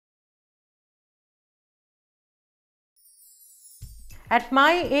At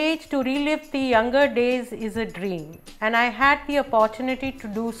my age, to relive the younger days is a dream, and I had the opportunity to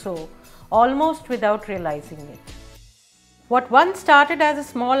do so almost without realizing it. What once started as a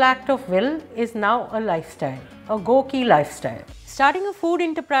small act of will is now a lifestyle, a GOQii lifestyle. Starting a food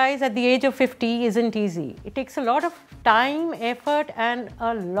enterprise at the age of 50 isn't easy. It takes a lot of time, effort, and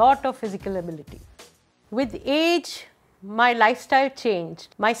a lot of physical ability. With age, my lifestyle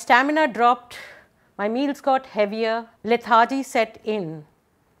changed. My stamina dropped, my meals got heavier, lethargy set in.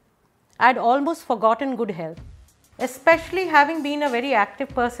 I'd almost forgotten good health, especially having been a very active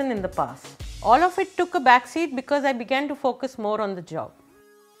person in the past. All of it took a backseat because I began to focus more on the job.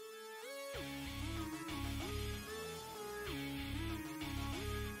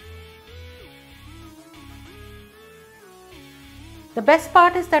 The best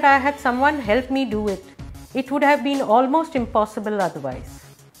part is that I had someone help me do it. It would have been almost impossible otherwise.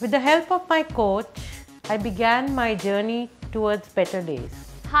 With the help of my coach, I began my journey towards better days.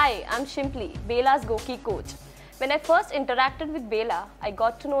 Hi, I'm Shimpli, Bela's GOQii coach. When I first interacted with Bela, I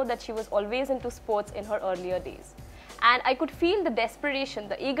got to know that she was always into sports in her earlier days. And I could feel the desperation,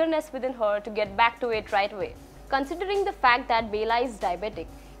 the eagerness within her to get back to it right away. Considering the fact that Bela is diabetic,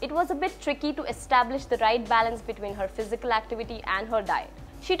 it was a bit tricky to establish the right balance between her physical activity and her diet.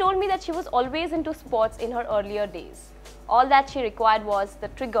 She told me that she was always into sports in her earlier days. All that she required was the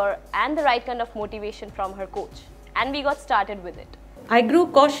trigger and the right kind of motivation from her coach. And we got started with it. I grew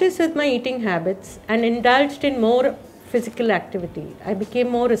cautious with my eating habits and indulged in more physical activity. I became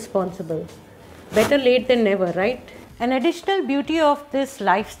more responsible. Better late than never, right? An additional beauty of this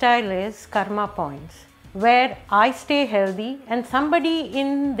lifestyle is karma points, where I stay healthy and somebody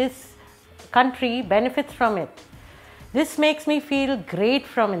in this country benefits from it. This makes me feel great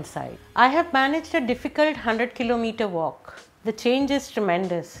from inside. I have managed a difficult 100-kilometer walk. The change is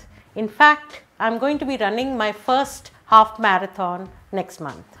tremendous. In fact, I'm going to be running my first half marathon next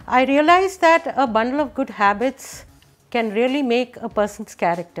month. I realized that a bundle of good habits can really make a person's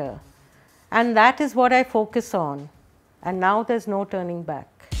character, and that is what I focus on, and now there's no turning back.